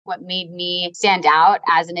what made me stand out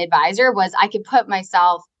as an advisor was I could put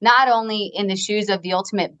myself not only in the shoes of the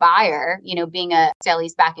ultimate buyer, being a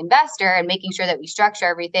sale-leaseback investor and making sure that we structure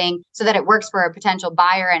everything so that it works for a potential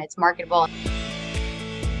buyer and it's marketable.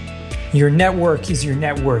 Your network is your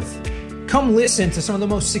net worth. Come listen to some of the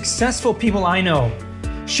most successful people I know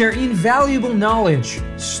share invaluable knowledge,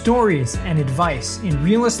 stories, and advice in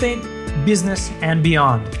real estate, business, and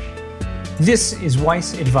beyond. This is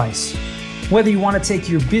Weiss Advice. Whether you want to take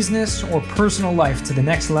your business or personal life to the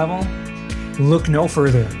next level, look no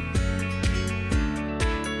further.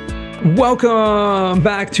 Welcome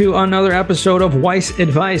back to another episode of Weiss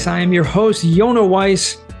Advice. I am your host, Yona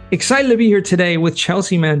Weiss. Excited to be here today with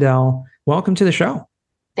Chelsea Mandel. Welcome to the show.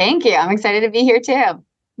 Thank you. I'm excited to be here too.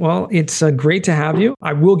 Well, it's great to have you.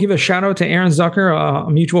 I will give a shout out to Aaron Zucker,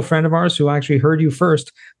 a mutual friend of ours who actually heard you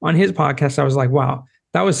first on his podcast. I was like, wow,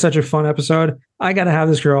 that was such a fun episode. I got to have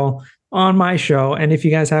this girl on my show. And if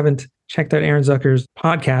you guys haven't checked out Aaron Zucker's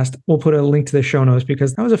podcast, we'll put a link to the show notes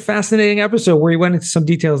because that was a fascinating episode where he went into some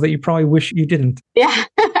details that you probably wish you didn't. Yeah.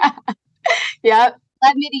 Yep.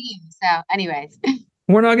 Led me to you. So anyways.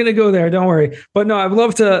 We're not going to go there. Don't worry. But no, I'd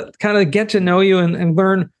love to kind of get to know you and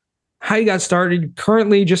learn how you got started.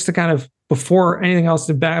 Currently, just to kind of, before anything else,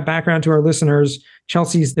 the background to our listeners,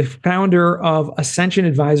 Chelsea's the founder of Ascension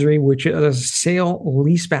Advisory, which is a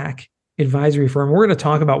sale-leaseback advisory firm. We're going to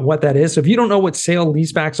talk about what that is. So if you don't know what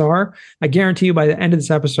sale-leasebacks are, I guarantee you by the end of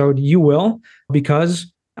this episode, you will,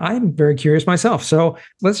 because I'm very curious myself. So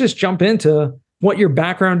let's just jump into what your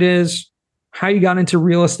background is, how you got into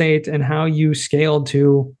real estate, and how you scaled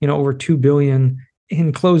to, over $2 billion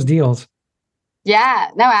in closed deals. Yeah,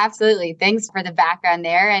 no, absolutely. Thanks for the background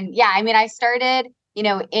there. And yeah, I started,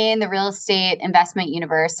 in the real estate investment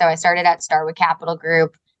universe. So I started at Starwood Capital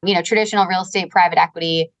Group. Traditional real estate private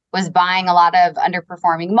equity was buying a lot of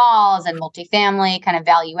underperforming malls and multifamily kind of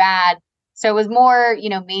value add. So it was more,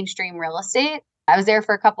 mainstream real estate. I was there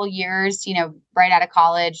for a couple of years, right out of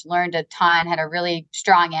college, learned a ton, had a really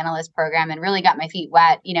strong analyst program and really got my feet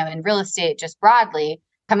wet, in real estate just broadly.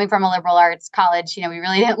 Coming from a liberal arts college, we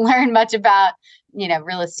really didn't learn much about,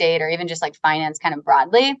 real estate or even just like finance kind of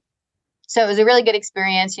broadly. So it was a really good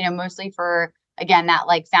experience, mostly for, again, that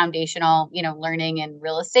like foundational, learning in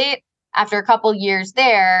real estate. After a couple years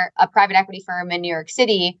there, a private equity firm in New York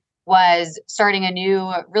City was starting a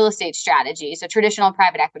new real estate strategy. So traditional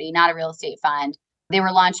private equity, not a real estate fund. They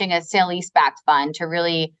were launching a sale-leaseback fund to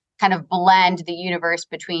really kind of blend the universe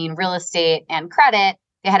between real estate and credit.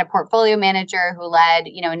 They had a portfolio manager who led,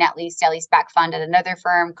 a net lease sale-leaseback fund at another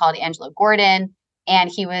firm called Angelo Gordon.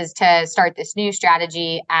 And he was to start this new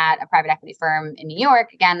strategy at a private equity firm in New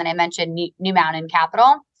York, again, that I mentioned, New Mountain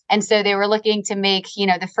Capital. And so they were looking to make,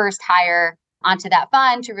 the first hire onto that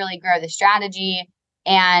fund to really grow the strategy.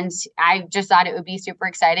 And I just thought it would be super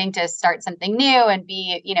exciting to start something new and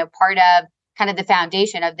be, part of kind of the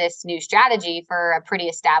foundation of this new strategy for a pretty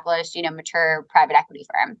established, mature private equity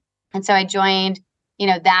firm. And so I joined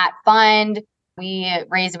that fund. We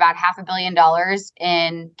raised about $500 million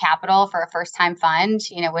in capital for a first-time fund,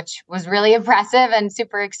 which was really impressive and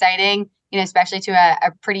super exciting, especially to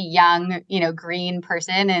a pretty young, green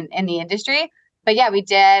person in the industry. But yeah, we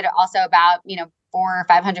did also about, $400 or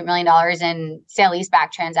 $500 million in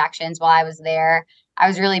sale-leaseback transactions while I was there. I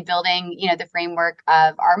was really building, the framework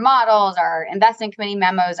of our models, our investment committee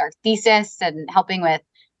memos, our thesis, and helping with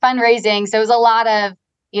fundraising. So it was a lot of,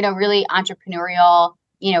 really entrepreneurial,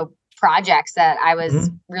 projects that I was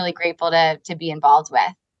really grateful to be involved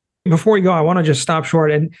with. Before we go, I want to just stop short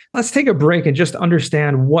and let's take a break and just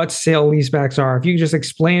understand what sale-leasebacks are. If you could just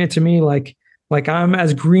explain it to me like I'm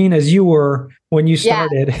as green as you were when you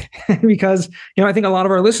started, because, I think a lot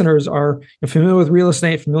of our listeners are familiar with real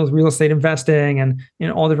estate, familiar with real estate investing and in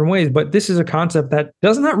all different ways. But this is a concept that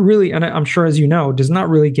does not really, and I'm sure, as you know, does not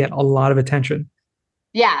really get a lot of attention.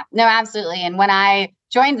 Yeah, no, absolutely. And when I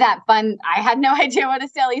joined that fund, I had no idea what a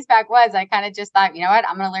sale-leaseback was. I kind of just thought,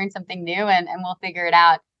 I'm going to learn something new and we'll figure it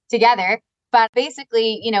out together. But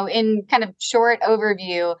basically, in kind of short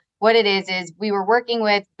overview, what it is we were working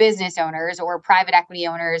with business owners or private equity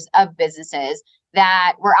owners of businesses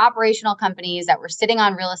that were operational companies that were sitting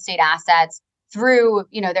on real estate assets through,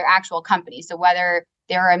 their actual company. So whether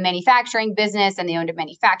they were a manufacturing business and they owned a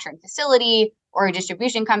manufacturing facility or a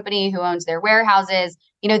distribution company who owns their warehouses,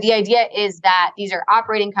 the idea is that these are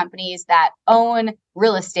operating companies that own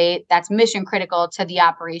real estate that's mission critical to the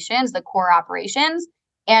operations, the core operations.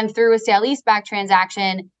 And through a sale-leaseback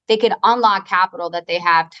transaction, they could unlock capital that they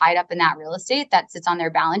have tied up in that real estate that sits on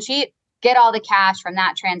their balance sheet, get all the cash from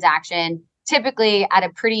that transaction, typically at a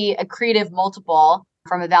pretty accretive multiple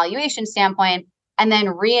from a valuation standpoint, and then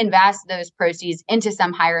reinvest those proceeds into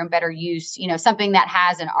some higher and better use, something that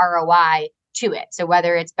has an ROI to it. So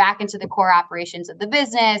whether it's back into the core operations of the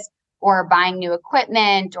business or buying new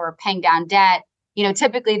equipment or paying down debt,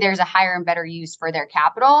 typically there's a higher and better use for their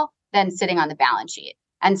capital than sitting on the balance sheet.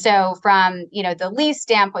 And so from, the lease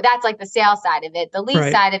standpoint, that's like the sales side of it. The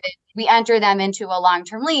lease side of it, we enter them into a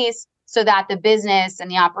long-term lease so that the business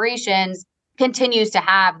and the operations continues to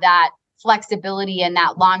have that flexibility and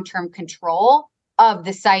that long-term control of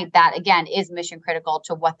the site that, again, is mission critical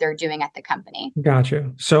to what they're doing at the company.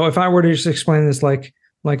 Gotcha. So if I were to just explain this like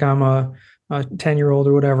I'm a 10-year-old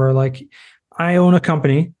or whatever, like I own a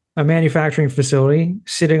company, a manufacturing facility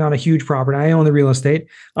sitting on a huge property. I own the real estate.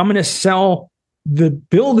 I'm going to sell the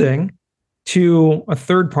building to a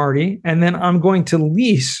third party, and then I'm going to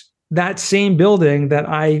lease that same building that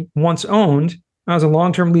I once owned as a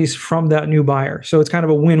long-term lease from that new buyer. So it's kind of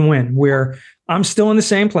a win-win where I'm still in the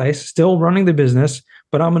same place, still running the business,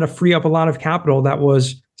 but I'm going to free up a lot of capital that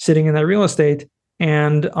was sitting in that real estate,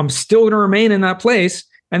 and I'm still going to remain in that place.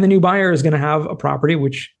 And the new buyer is going to have a property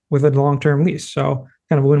with a long-term lease. So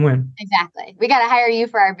kind of a win-win. Exactly. We got to hire you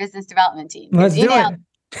for our business development team. Let's do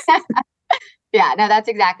it. Yeah, no, that's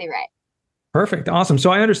exactly right. Perfect. Awesome. So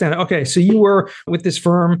I understand. Okay. So you were with this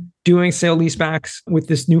firm doing sale-leasebacks with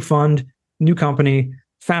this new fund, new company.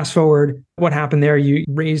 Fast forward, what happened there? You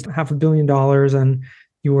raised $500 million and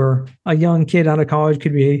you were a young kid out of college,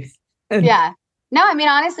 could be. Yeah. No, I mean,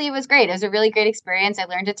 honestly, it was great. It was a really great experience. I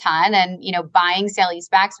learned a ton, and, buying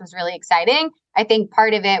sale-leasebacks was really exciting. I think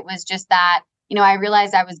part of it was just that, I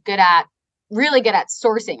realized I was really good at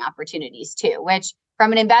sourcing opportunities too, which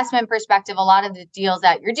from an investment perspective, a lot of the deals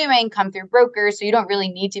that you're doing come through brokers. So you don't really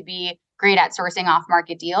need to be great at sourcing off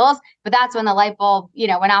market deals. But that's when the light bulb,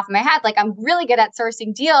 went off in my head. Like, I'm really good at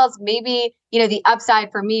sourcing deals. Maybe, the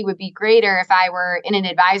upside for me would be greater if I were in an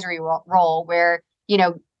advisory role where,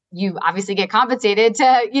 you obviously get compensated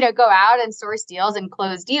to, go out and source deals and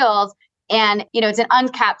close deals. And, it's an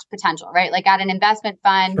uncapped potential, right? Like at an investment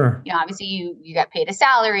fund, Sure. Obviously you get paid a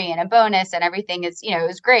salary and a bonus and everything is, it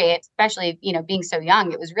was great, especially, being so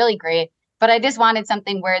young, it was really great. But I just wanted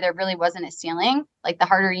something where there really wasn't a ceiling. Like the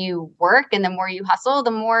harder you work and the more you hustle,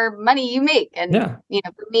 the more money you make. And,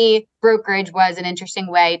 for me, brokerage was an interesting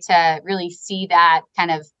way to really see that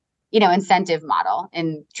kind of, incentive model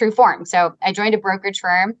in true form. So I joined a brokerage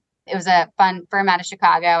firm. It was a fun firm out of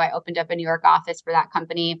Chicago. I opened up a New York office for that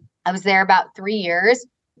company. I was there about 3 years,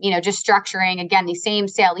 just structuring, again, the same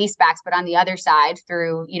sale-leasebacks, but on the other side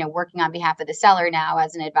through, working on behalf of the seller now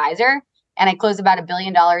as an advisor. And I closed about $1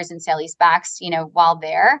 billion in sale-leasebacks, while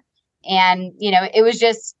there. And, it was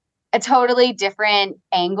just a totally different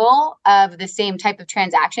angle of the same type of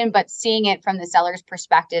transaction, but seeing it from the seller's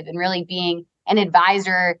perspective and really being an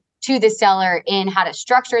advisor to the seller in how to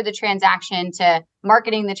structure the transaction, to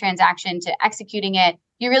marketing the transaction, to executing it.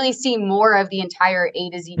 You really see more of the entire A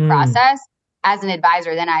to Z process as an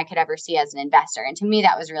advisor than I could ever see as an investor. And to me,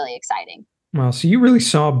 that was really exciting. Well, so you really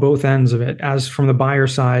saw both ends of it, as from the buyer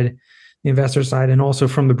side, the investor side, and also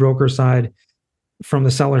from the broker side, from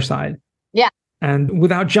the seller side. Yeah. And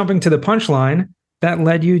without jumping to the punchline, that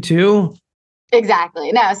led you to?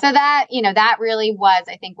 Exactly. No. So that, that really was,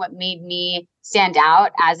 I think, what made me stand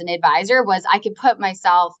out as an advisor was I could put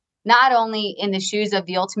myself not only in the shoes of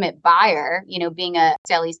the ultimate buyer, being a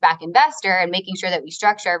sale-leaseback investor and making sure that we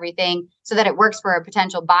structure everything so that it works for a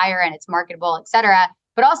potential buyer and it's marketable, et cetera,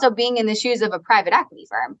 but also being in the shoes of a private equity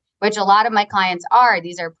firm, which a lot of my clients are.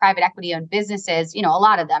 These are private equity owned businesses, a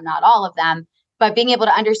lot of them, not all of them, but being able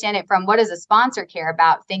to understand it from what does a sponsor care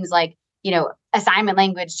about, things like, assignment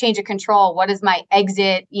language, change of control, what does my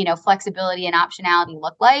exit, flexibility and optionality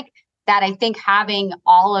look like? That I think having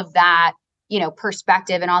all of that,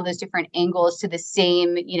 perspective and all those different angles to the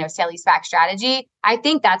same, sale-leaseback strategy, I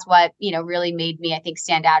think that's what, really made me, I think,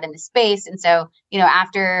 stand out in the space. And so,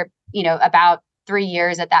 after, about 3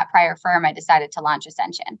 years at that prior firm, I decided to launch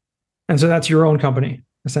Ascension. And so that's your own company,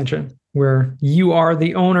 Ascension, where you are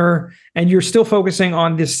the owner and you're still focusing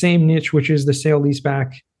on this same niche, which is the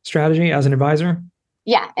sale-leaseback strategy as an advisor?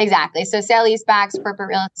 Yeah, exactly. So sale-leasebacks, corporate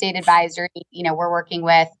real estate advisory, we're working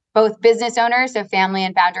with both business owners, so family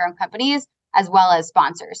and founder-owned companies, as well as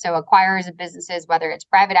sponsors. So acquirers of businesses, whether it's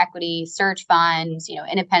private equity, search funds,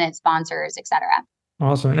 independent sponsors, et cetera.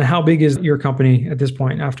 Awesome. And how big is your company at this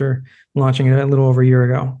point after launching it a little over a year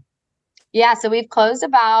ago? Yeah, so we've closed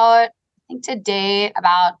about, I think to date,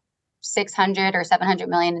 about 600 or 700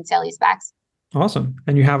 million in sale-leasebacks. Awesome.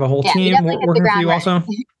 And you have a whole team working for you also?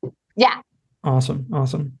 Yeah. Awesome.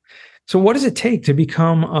 So what does it take to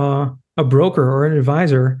become a broker or an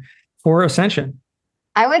advisor for Ascension?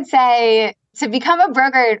 I would say To become a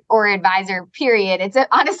broker or advisor, period,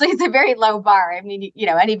 honestly, it's a very low bar. I mean,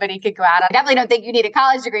 anybody could go out. I definitely don't think you need a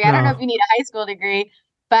college degree. I don't know if you need a high school degree,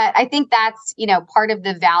 but I think that's, part of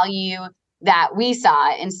the value that we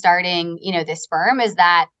saw in starting, this firm is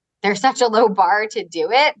that there's such a low bar to do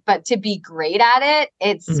it, but to be great at it,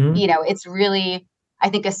 it's, it's really, I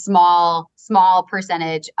think, a small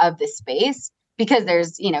percentage of the space because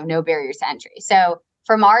there's, no barriers to entry. So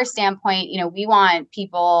from our standpoint, we want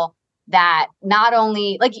people that not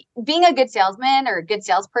only like being a good salesman or a good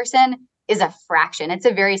salesperson is a fraction. It's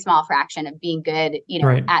a very small fraction of being good,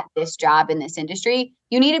 right. at this job in this industry.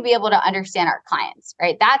 You need to be able to understand our clients,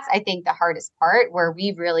 right? That's, I think, the hardest part where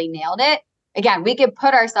we've really nailed it. Again, we could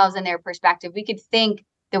put ourselves in their perspective. We could think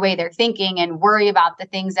the way they're thinking and worry about the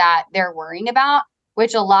things that they're worrying about,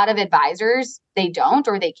 which a lot of advisors, they don't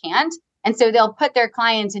or they can't. And so they'll put their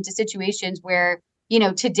clients into situations where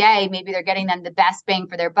today, maybe they're getting them the best bang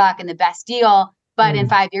for their buck and the best deal. But in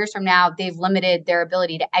 5 years from now, they've limited their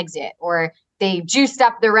ability to exit, or they juiced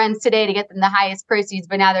up the rents today to get them the highest proceeds,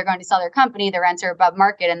 but now they're going to sell their company. The rents are above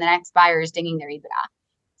market and the next buyer is dinging their EBITDA.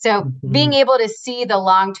 So being able to see the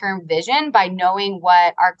long-term vision by knowing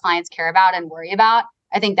what our clients care about and worry about,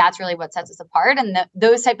 I think that's really what sets us apart. And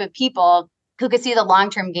those type of people who could see the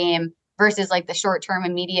long-term game versus like the short-term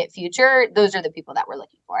immediate future, those are the people that we're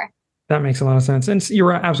looking for. That makes a lot of sense. And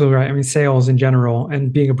you're absolutely right. I mean, sales in general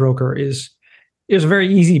and being a broker is a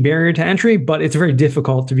very easy barrier to entry, but it's very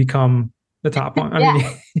difficult to become the top one.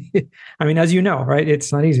 I mean, as you know, right?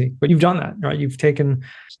 It's not easy, but you've done that, right? You've taken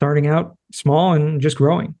starting out small and just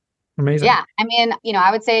growing. Amazing. Yeah. I mean,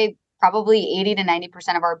 I would say probably 80 to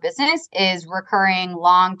 90% of our business is recurring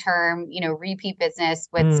long-term, repeat business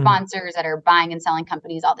with sponsors that are buying and selling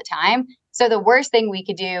companies all the time. So the worst thing we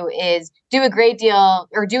could do is do a great deal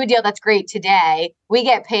or do a deal that's great today. We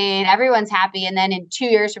get paid, everyone's happy. And then in 2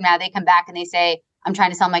 years from now, they come back and they say, I'm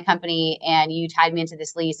trying to sell my company and you tied me into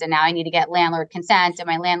this lease and now I need to get landlord consent and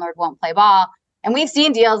my landlord won't play ball. And we've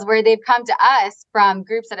seen deals where they've come to us from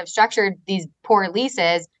groups that have structured these poor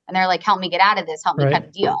leases and they're like, help me get out of this, help me cut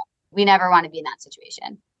a deal. We never want to be in that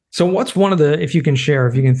situation. So what's one of the, if you can share,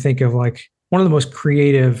 if you can think of like one of the most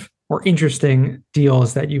creative or interesting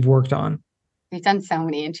deals that you've worked on? We've done so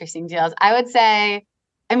many interesting deals. I would say,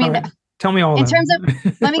 tell me all in terms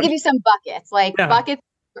of, let me give you some buckets, buckets,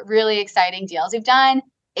 really exciting deals we've done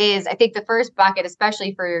is I think the first bucket,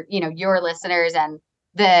 especially for, your listeners and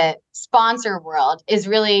the sponsor world is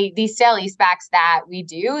really these sale-leasebacks that we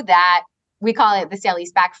do that we call it the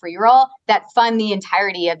sale-leaseback free roll that fund the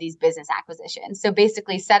entirety of these business acquisitions. So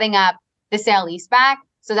basically setting up the sale-leaseback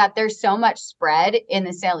so that there's so much spread in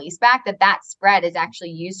the sale-leaseback that spread is actually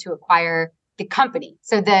used to acquire the company.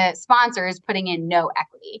 So the sponsor is putting in no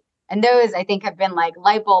equity. And those, I think, have been like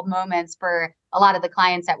light bulb moments for a lot of the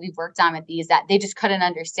clients that we've worked on with these that they just couldn't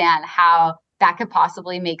understand how that could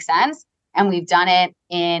possibly make sense. And we've done it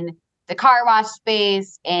in the car wash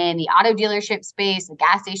space, in the auto dealership space, the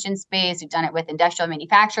gas station space. We've done it with industrial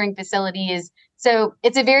manufacturing facilities. So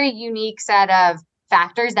it's a very unique set of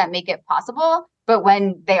factors that make it possible. But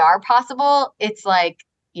when they are possible, it's like,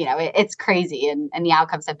 it's crazy and the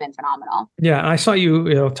outcomes have been phenomenal. Yeah. And I saw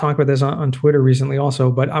you, talk about this on Twitter recently also,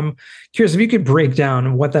 but I'm curious if you could break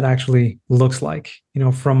down what that actually looks like,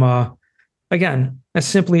 from again, as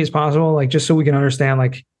simply as possible, like just so we can understand,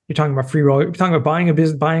 like you're talking about free roll, you're talking about buying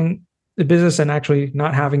the business and actually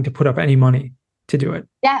not having to put up any money to do it.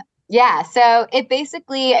 Yeah. So it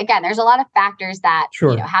basically, again, there's a lot of factors that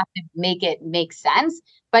have to make it make sense,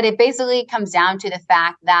 but it basically comes down to the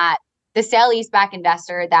fact that the sale-leaseback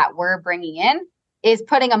investor that we're bringing in is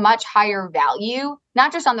putting a much higher value,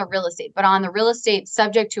 not just on the real estate, but on the real estate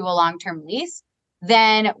subject to a long-term lease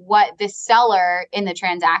than what the seller in the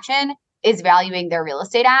transaction is valuing their real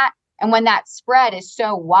estate at. And when that spread is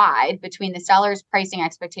so wide between the seller's pricing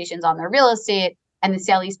expectations on their real estate and the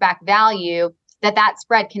sale-leaseback value, that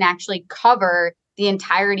spread can actually cover the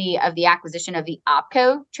entirety of the acquisition of the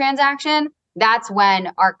OpCo transaction, that's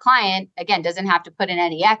when our client, again, doesn't have to put in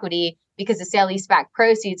any equity because the sale-leaseback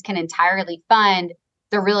proceeds can entirely fund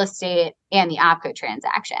the real estate and the OpCo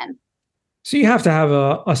transaction. So you have to have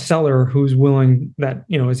a seller who's willing, that,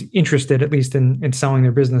 is interested at least in selling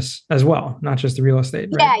their business as well, not just the real estate.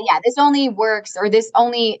 Right? Yeah. This only works, or this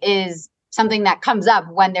only is something that comes up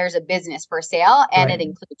when there's a business for sale and it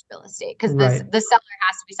includes real estate because the seller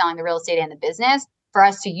has to be selling the real estate and the business for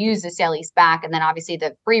us to use the sale-leaseback. And then obviously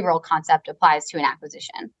the free roll concept applies to an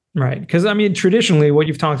acquisition. Right. Because traditionally what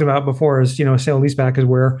you've talked about before is, a sale-leaseback is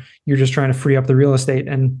where you're just trying to free up the real estate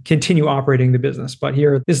and continue operating the business. But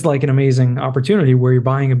here, this is like an amazing opportunity where you're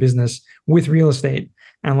buying a business with real estate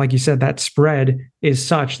And like you said, that spread is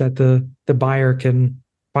such that the buyer can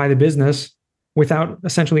buy the business without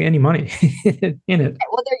essentially any money in it.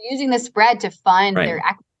 Well, they're using the spread to fund their Right.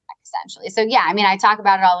 equity essentially. So yeah, I mean, I talk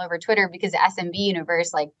about it all over Twitter because the SMB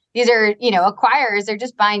universe, like these are, acquirers, they're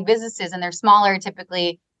just buying businesses and they're smaller,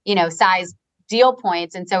 typically, size deal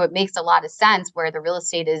points. And so it makes a lot of sense where the real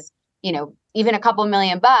estate is, even a couple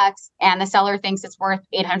 $1,000,000 and the seller thinks it's worth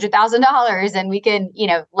 $800,000 and we can,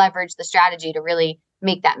 leverage the strategy to really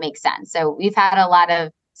make that make sense. So we've had a lot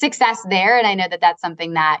of success there. And I know that that's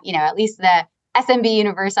something that, at least the SMB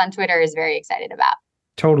universe on Twitter is very excited about.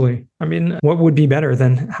 Totally. I mean, what would be better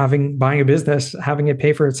than buying a business, having it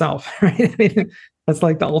pay for itself, right? I mean, that's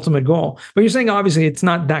like the ultimate goal. But you're saying obviously it's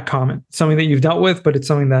not that common. It's something that you've dealt with, but it's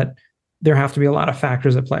something that there have to be a lot of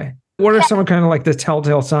factors at play. What are some kind of like the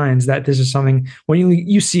telltale signs that this is something when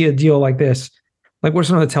you see a deal like this? Like, what are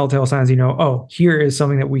some of the telltale signs oh, here is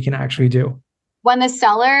something that we can actually do? When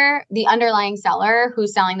the underlying seller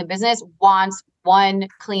who's selling the business wants one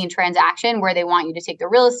clean transaction where they want you to take the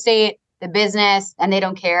real estate, the business, and they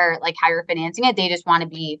don't care like how you're financing it. They just want to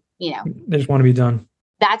be, they just want to be done.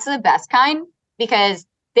 That's the best kind because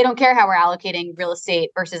they don't care how we're allocating real estate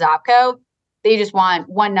versus OpCo. They just want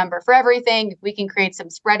one number for everything. If we can create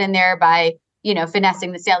some spread in there by,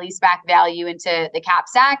 finessing the sale-leaseback value into the cap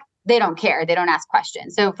stack, they don't care. They don't ask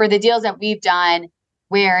questions. So for the deals that we've done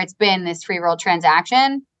where it's been this free roll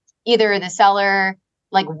transaction, either the seller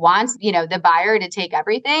like wants, the buyer to take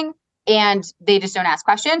everything and they just don't ask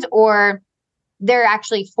questions, or they're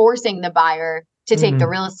actually forcing the buyer to take the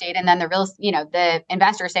real estate. And then the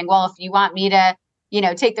investor is saying, well, if you want me to,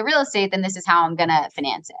 take the real estate, then this is how I'm going to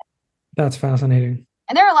finance it. That's fascinating.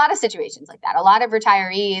 And there are a lot of situations like that. A lot of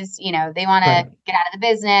retirees, they want to get out of the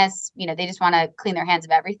business. They just want to clean their hands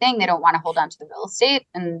of everything. They don't want to hold on to the real estate.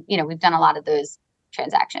 And, we've done a lot of those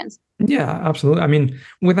transactions. Yeah, absolutely. I mean,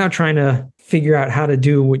 without trying to figure out how to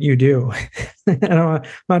do what you do, I'm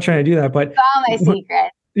not trying to do that, but all my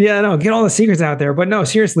secrets. Yeah, no, get all the secrets out there. But no,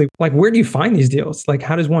 seriously, like where do you find these deals? Like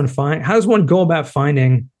how does one go about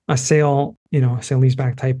finding a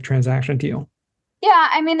sale-leaseback type transaction deal? Yeah,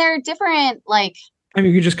 I mean, there are different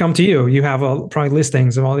you could just come to you. You have probably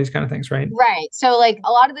listings of all these kind of things, right? Right. So like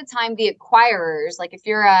a lot of the time the acquirers, like if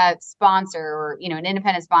you're a sponsor or, an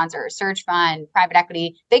independent sponsor, search fund, private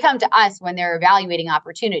equity, they come to us when they're evaluating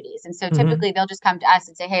opportunities. And so typically they'll just come to us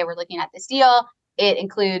and say, hey, we're looking at this deal. It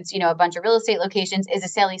includes, a bunch of real estate locations. Is a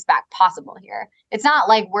sale-leaseback possible here? It's not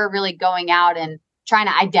like we're really going out and trying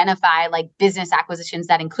to identify like business acquisitions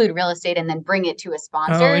that include real estate and then bring it to a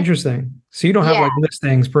sponsor. Oh, interesting. So you don't have like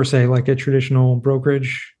listings per se, like a traditional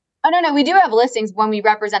brokerage? Oh, no. We do have listings when we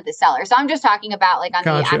represent the seller. So I'm just talking about like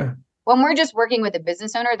on when we're just working with a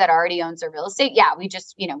business owner that already owns their real estate. Yeah, we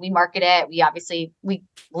just, we market it. We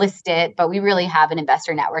list it, but we really have an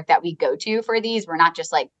investor network that we go to for these. We're not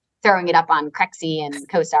just like throwing it up on Crexy and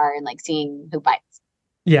CoStar and like seeing who bites.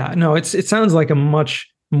 Yeah, no, it sounds like a much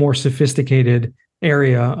more sophisticated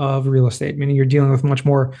area of real estate, meaning you're dealing with much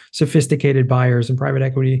more sophisticated buyers and private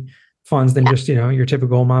equity funds than just, your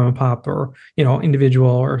typical mom and pop or,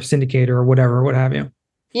 individual or syndicator or whatever, what have you.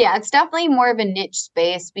 Yeah, it's definitely more of a niche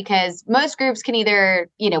space because most groups can either,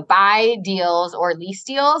 buy deals or lease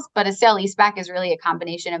deals, but a sale-leaseback is really a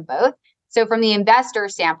combination of both. So from the investor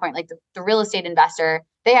standpoint, like the real estate investor,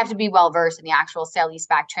 they have to be well-versed in the actual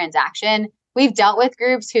sale-leaseback transaction. We've dealt with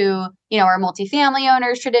groups who, are multifamily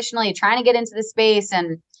owners traditionally trying to get into the space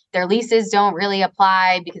and their leases don't really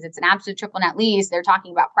apply because it's an absolute triple net lease. They're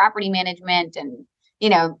talking about property management and,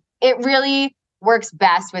 it really works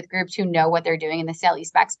best with groups who know what they're doing in the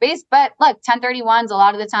sale-leaseback space. But look, 1031s, a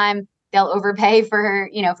lot of the time they'll overpay for,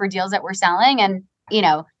 for deals that we're selling. And,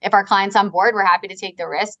 if our client's on board, we're happy to take the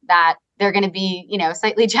risk that they're going to be,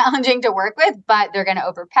 slightly challenging to work with, but they're going to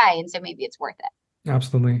overpay. And so maybe it's worth it.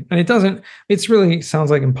 Absolutely. And it's really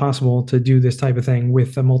sounds like impossible to do this type of thing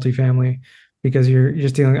with a multifamily because you're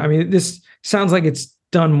just dealing, this sounds like it's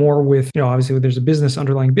done more with, obviously there's a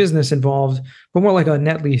underlying business involved, but more like a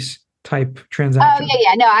net lease type transaction. Oh,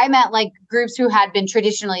 yeah. No, I meant like groups who had been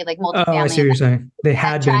traditionally like multifamily. Oh, I see what you're saying. They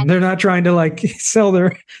had been. They're not trying to like sell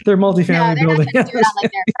their multifamily building.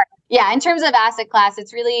 Yeah. In terms of asset class,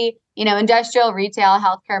 it's really, industrial, retail,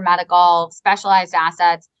 healthcare, medical, specialized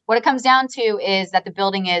assets. What it comes down to is that the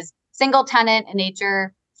building is single tenant in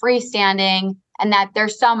nature, freestanding, and that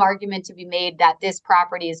there's some argument to be made that this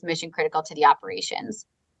property is mission critical to the operations.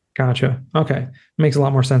 Gotcha. Okay. Makes a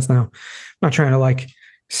lot more sense now. I'm not trying to like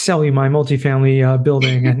sell you my multifamily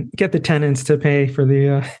building and get the tenants to pay for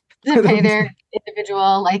the to pay their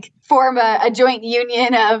individual, like form a joint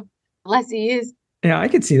union of lessees. Yeah, I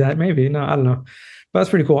could see that maybe. No, I don't know. That's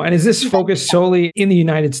pretty cool. And is this focused solely in the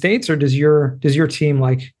United States, or does your team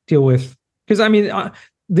like deal with? Because I mean,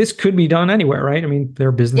 this could be done anywhere, right? I mean, there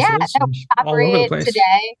are businesses No, we all over the operate place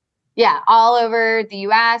today. Yeah, all over the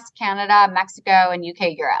US, Canada, Mexico, and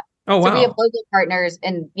UK, Europe. Oh, So we have wow. local partners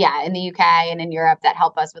in the UK and in Europe that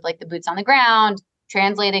help us with like the boots on the ground,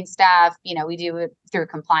 translating stuff. We do it through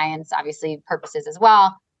compliance, obviously purposes as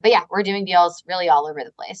well. But yeah, we're doing deals really all over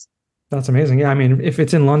the place. That's amazing. Yeah, I mean, if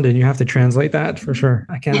it's in London, you have to translate that for sure.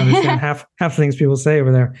 I can't understand half the things people say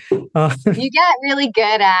over there. You get really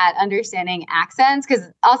good at understanding accents because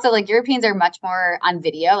also like Europeans are much more on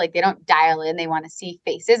video. Like they don't dial in. They want to see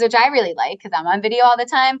faces, which I really like because I'm on video all the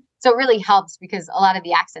time. So it really helps because a lot of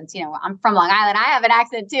the accents, I'm from Long Island. I have an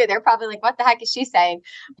accent too. They're probably like, what the heck is she saying?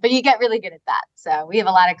 But you get really good at that. So we have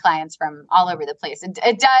a lot of clients from all over the place.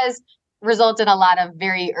 It does result in a lot of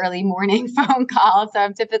very early morning phone calls. So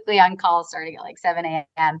I'm typically on call starting at like 7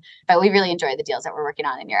 a.m. But we really enjoy the deals that we're working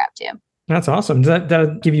on in Europe too. That's awesome. Does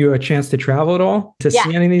that give you a chance to travel at all to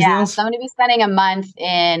see any of these deals? So I'm going to be spending a month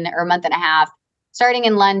or a month and a half starting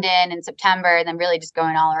in London in September, and then really just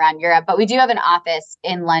going all around Europe. But we do have an office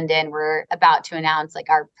in London. We're about to announce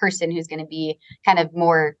like our person who's going to be kind of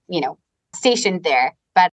more, stationed there.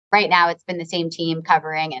 But right now it's been the same team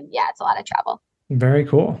covering, and yeah, it's a lot of travel. Very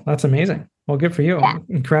cool. That's amazing. Well, good for you. Yeah.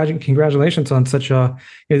 Congratulations on such the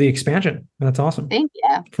expansion. That's awesome. Thank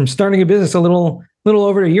you. From starting a business a little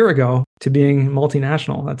over a year ago to being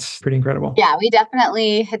multinational. That's pretty incredible. Yeah, we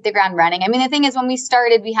definitely hit the ground running. I mean, the thing is when we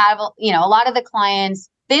started, we have, a lot of the clients,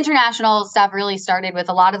 the international stuff really started with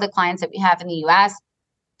a lot of the clients that we have in the US,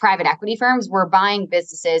 private equity firms were buying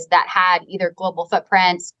businesses that had either global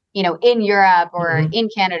footprints, in Europe or in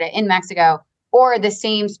Canada, in Mexico, or the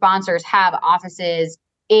same sponsors have offices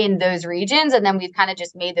in those regions. And then we've kind of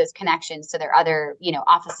just made those connections to their other,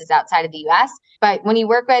 offices outside of the US. But when you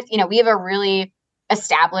work with, we have a really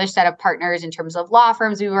established set of partners in terms of law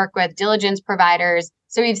firms we work with, diligence providers.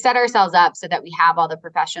 So we've set ourselves up so that we have all the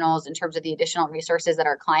professionals in terms of the additional resources that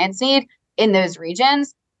our clients need in those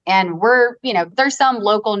regions. And we're, there's some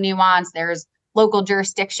local nuance. There's local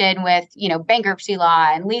jurisdiction with, bankruptcy law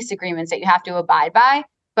and lease agreements that you have to abide by.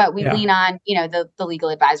 But we lean on, the legal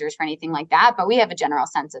advisors for anything like that. But we have a general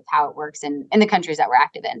sense of how it works in the countries that we're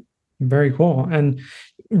active in. Very cool. And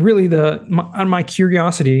really my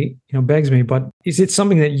curiosity, begs me, but is it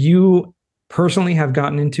something that you personally have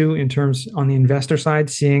gotten into in terms on the investor side,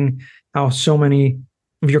 seeing how so many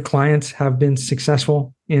of your clients have been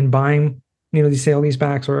successful in buying, these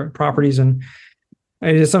sale-leasebacks or properties? And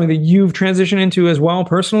is it something that you've transitioned into as well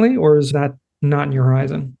personally, or is that not in your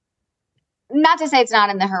horizon? Not to say it's not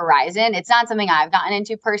in the horizon. It's not something I've gotten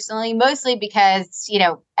into personally, mostly because,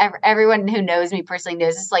 everyone who knows me personally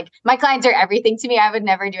knows this. Like my clients are everything to me. I would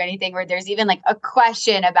never do anything where there's even like a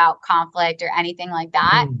question about conflict or anything like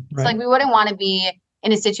that. Right. So like we wouldn't want to be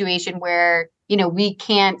in a situation where, we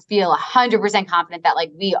can't feel 100% confident that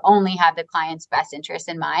like we only have the client's best interest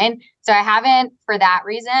in mind. So I haven't for that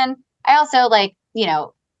reason. I also like,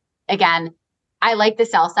 again, I like the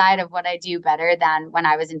sell side of what I do better than when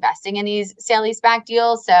I was investing in these sale-leaseback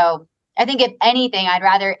deals. So I think if anything, I'd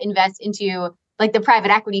rather invest into like the private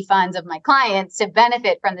equity funds of my clients to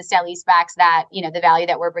benefit from the sale-leasebacks that, the value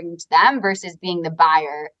that we're bringing to them versus being the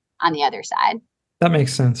buyer on the other side. That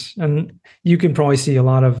makes sense. And you can probably see a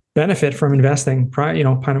lot of benefit from investing, kind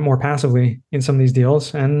of more passively in some of these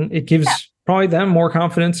deals. And it gives probably them more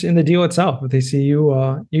confidence in the deal itself if they see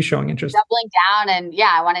you showing interest. Doubling down and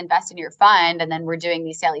I want to invest in your fund, and then we're doing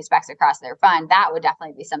these sale-leasebacks across their fund. That would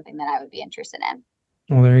definitely be something that I would be interested in.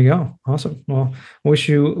 Well, there you go. Awesome. Well, wish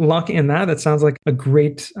you luck in that. That sounds like a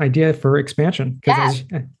great idea for expansion. Because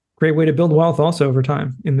that's a great way to build wealth also over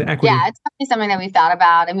time in the equity. Yeah, it's definitely something that we've thought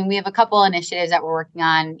about. I mean, we have a couple initiatives that we're working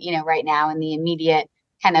on, right now in the immediate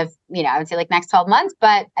kind of, I would say like next 12 months.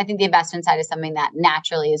 But I think the investment side is something that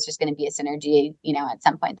naturally is just going to be a synergy, at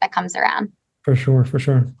some point that comes around. For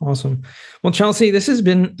sure. Awesome. Well, Chelsea, this has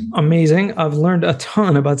been amazing. I've learned a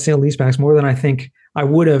ton about sale-leasebacks, more than I think I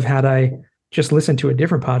would have had I just listened to a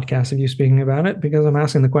different podcast of you speaking about it, because I'm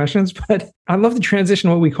asking the questions. But I'd love to transition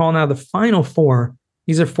to what we call now the final four.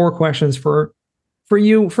 These are 4 questions for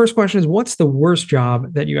you. First question is, what's the worst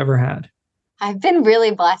job that you ever had? I've been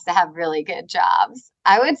really blessed to have really good jobs.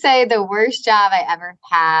 I would say the worst job I ever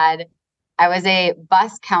had, I was a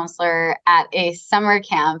bus counselor at a summer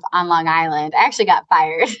camp on Long Island. I actually got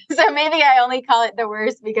fired. So maybe I only call it the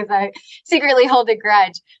worst because I secretly hold a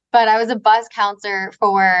grudge. But I was a bus counselor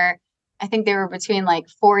for, I think they were between like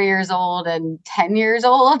 4 years old and 10 years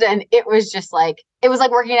old. And it was just like, it was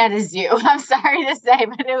like working at a zoo. I'm sorry to say,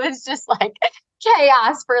 but it was just like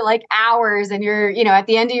chaos for like hours. And you're, at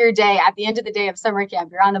the end of your day, at the end of the day of summer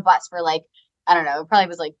camp, you're on the bus for like, I don't know, it probably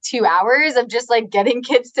was like 2 hours of just like getting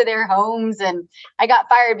kids to their homes. And I got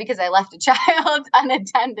fired because I left a child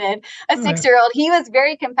unattended, a 6-year-old. He was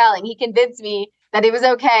very compelling. He convinced me that it was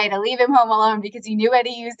okay to leave him home alone because he knew how to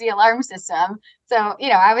use the alarm system. So,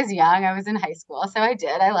 I was young. I was in high school. So I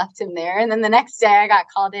did. I left him there. And then the next day I got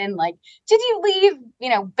called in like, did you leave,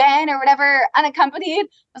 Ben or whatever unaccompanied?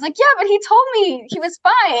 I was like, yeah, but he told me he was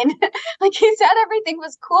fine. Like he said everything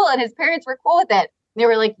was cool and his parents were cool with it. They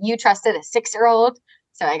were like, you trusted a 6-year-old.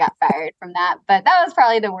 So I got fired from that. But that was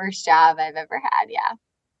probably the worst job I've ever had. Yeah.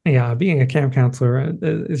 Yeah. Being a camp counselor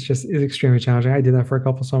is extremely challenging. I did that for a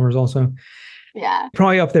couple summers also. Yeah.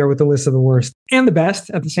 Probably up there with the list of the worst and the best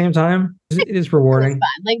at the same time. It is rewarding.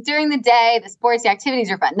 Fun. Like during the day, the sports, the activities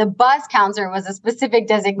are fun. The bus counselor was a specific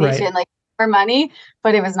designation, like for money,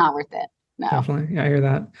 but it was not worth it. No. Definitely. Yeah, I hear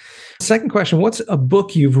that. Second question, what's a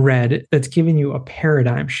book you've read that's given you a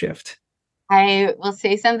paradigm shift? I will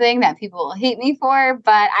say something that people will hate me for,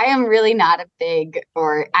 but I am really not a big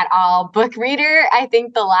or at all book reader. I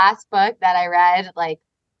think the last book that I read, like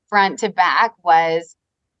front to back, was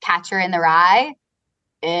Catcher in the Rye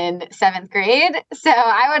in 7th grade. So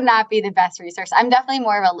I would not be the best resource. I'm definitely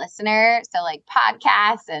more of a listener. So like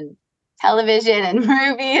podcasts and television and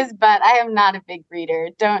movies, but I am not a big reader.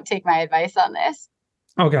 Don't take my advice on this.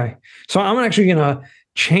 Okay. So I'm actually going to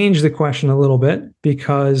change the question a little bit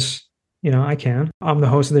because I can. I'm the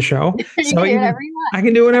host of the show. So I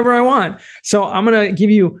can do whatever I want. So I'm going to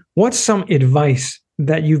give you, what's some advice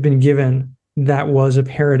that you've been given that was a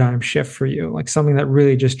paradigm shift for you? Like something that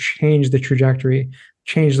really just changed the trajectory,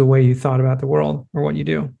 changed the way you thought about the world or what you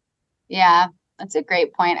do? Yeah, that's a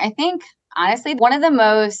great point. I think, honestly, one of the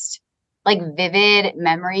most like vivid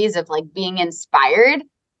memories of like being inspired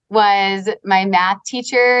was my math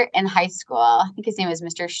teacher in high school. I think his name was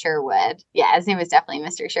Mr. Sherwood. Yeah, his name was definitely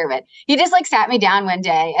Mr. Sherwood. He just like sat me down one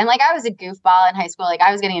day and like I was a goofball in high school. Like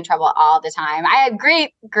I was getting in trouble all the time. I had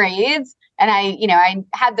great grades and I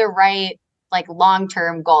had the right like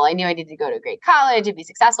long-term goal. I knew I needed to go to a great college and be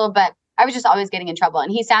successful, but I was just always getting in trouble.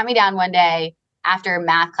 And he sat me down one day after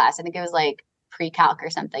math class. I think it was like pre-calc or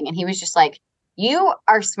something. And he was just like, you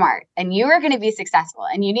are smart and you are going to be successful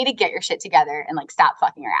and you need to get your shit together and like stop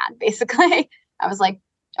fucking around. Basically, I was like,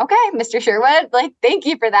 okay, Mr. Sherwood, like, thank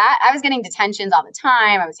you for that. I was getting detentions all the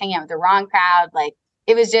time. I was hanging out with the wrong crowd. Like,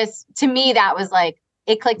 it was just, to me, that was like,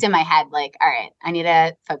 it clicked in my head. Like, all right, I need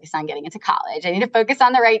to focus on getting into college. I need to focus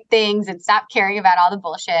on the right things and stop caring about all the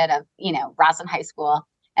bullshit of, Roslyn High School.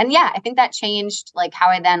 And yeah, I think that changed like how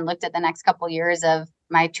I then looked at the next couple of years of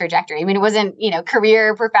my trajectory. I mean, it wasn't,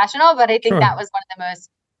 career professional, but I think that was one of the most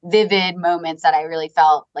vivid moments that I really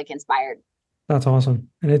felt like inspired. That's awesome.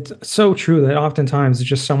 And it's so true that oftentimes it's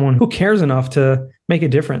just someone who cares enough to make a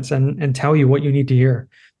difference and tell you what you need to hear.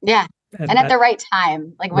 Yeah. And at the right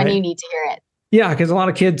time, like when you need to hear it. Yeah. Because a lot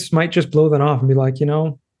of kids might just blow that off and be like,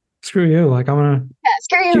 screw you. Like, I'm going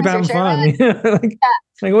to keep having fun.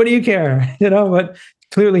 Like, what do you care? But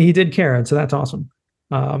clearly he did care. And so that's awesome.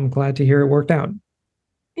 I'm glad to hear it worked out.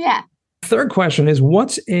 Yeah. Third question is,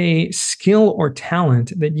 what's a skill or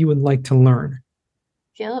talent that you would like to learn?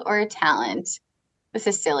 Skill or talent? This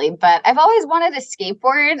is silly, but I've always wanted to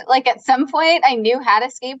skateboard. Like at some point I knew how to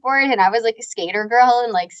skateboard and I was like a skater girl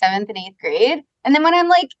in like 7th and 8th grade. And then when I'm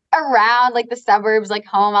like around like the suburbs, like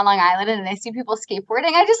home on Long Island, and I see people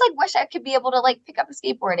skateboarding, I just like wish I could be able to like pick up a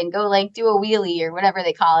skateboard and go like do a wheelie or whatever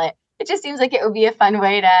they call it. It just seems like it would be a fun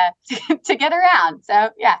way to get around. So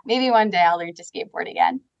yeah, maybe one day I'll learn to skateboard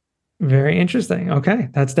again. Very interesting. Okay.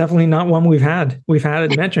 That's definitely not one we've had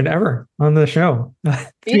it mentioned ever on the show. You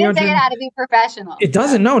didn't say it had to be professional. It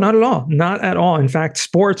doesn't. No, not at all. Not at all. In fact,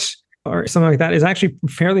 sports or something like that is actually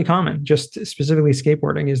fairly common. Just specifically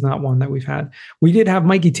skateboarding is not one that we've had. We did have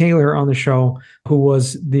Mikey Taylor on the show, who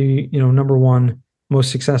was the, number one most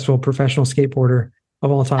successful professional skateboarder of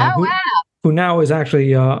all time. Oh, wow. Who now is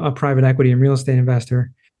actually a private equity and real estate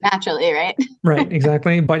investor. Naturally, right? Right,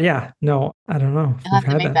 exactly. But yeah, no, I don't know. I'll have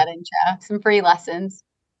to make that intro. Some free lessons.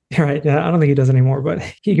 Right. Yeah, I don't think he does anymore, but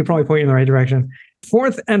he could probably point you in the right direction.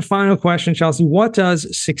 Fourth and final question, Chelsea. What does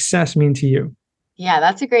success mean to you? Yeah,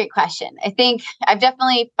 that's a great question. I think I've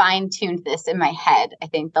definitely fine-tuned this in my head. I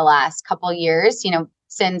think the last couple of years,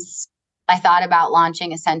 since I thought about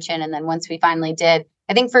launching Ascension, and then once we finally did,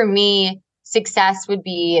 I think for me, success would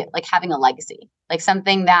be like having a legacy, like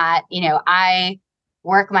something that, I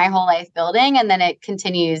work my whole life building and then it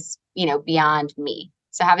continues, beyond me.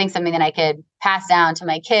 So having something that I could pass down to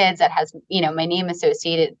my kids that has, my name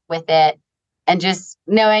associated with it, and just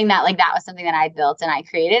knowing that like that was something that I built and I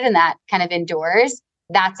created and that kind of endures.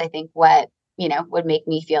 That's, I think, what, would make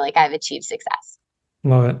me feel like I've achieved success.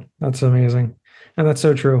 Love it. That's amazing. And that's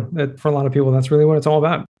so true. That for a lot of people, that's really what it's all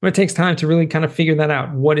about. But it takes time to really kind of figure that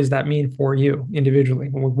out. What does that mean for you individually?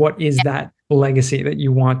 What is that legacy that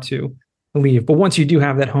you want to leave? But once you do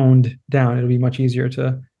have that honed down, it'll be much easier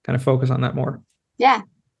to kind of focus on that more. Yeah.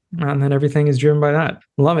 And then everything is driven by that.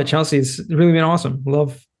 Love it, Chelsea. It's really been awesome.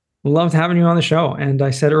 Loved having you on the show. And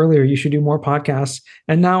I said earlier, you should do more podcasts.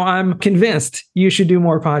 And now I'm convinced you should do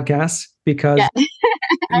more podcasts because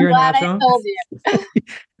I'm glad I told you.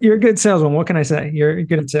 You're a good salesman. What can I say? You're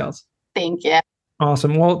good at sales. Thank you.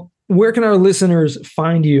 Awesome. Well, where can our listeners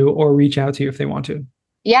find you or reach out to you if they want to?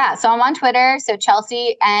 Yeah. So I'm on Twitter. So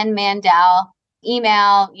Chelsea and Mandel.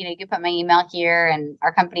 Email, you can put my email here, and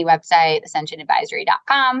our company website,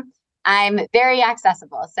 ascensionadvisory.com. I'm very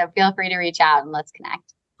accessible. So feel free to reach out and let's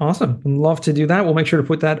connect. Awesome. Love to do that. We'll make sure to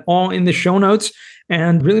put that all in the show notes,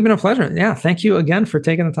 and really been a pleasure. Yeah. Thank you again for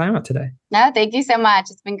taking the time out today. No, thank you so much.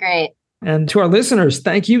 It's been great. And to our listeners,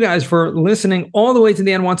 thank you guys for listening all the way to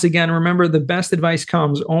the end. Once again, remember, the best advice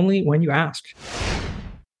comes only when you ask.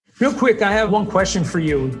 Real quick, I have one question for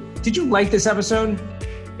you. Did you like this episode?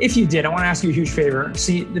 If you did, I want to ask you a huge favor.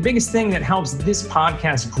 See, the biggest thing that helps this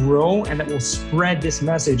podcast grow and that will spread this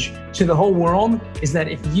message to the whole world is that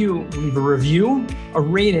if you leave a review, a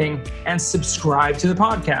rating, and subscribe to the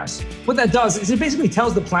podcast. What that does is it basically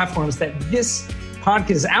tells the platforms that this podcast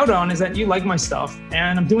is out on is that you like my stuff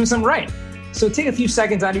and I'm doing something right. So take a few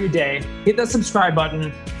seconds out of your day, hit that subscribe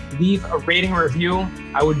button, leave a rating or review.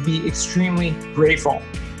 I would be extremely grateful.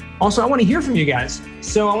 Also, I want to hear from you guys.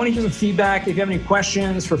 So I want to hear some feedback. If you have any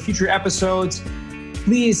questions for future episodes,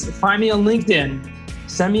 please find me on LinkedIn.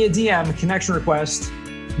 Send me a DM, a connection request,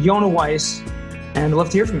 Yona Weiss, and I'd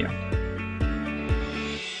love to hear from you.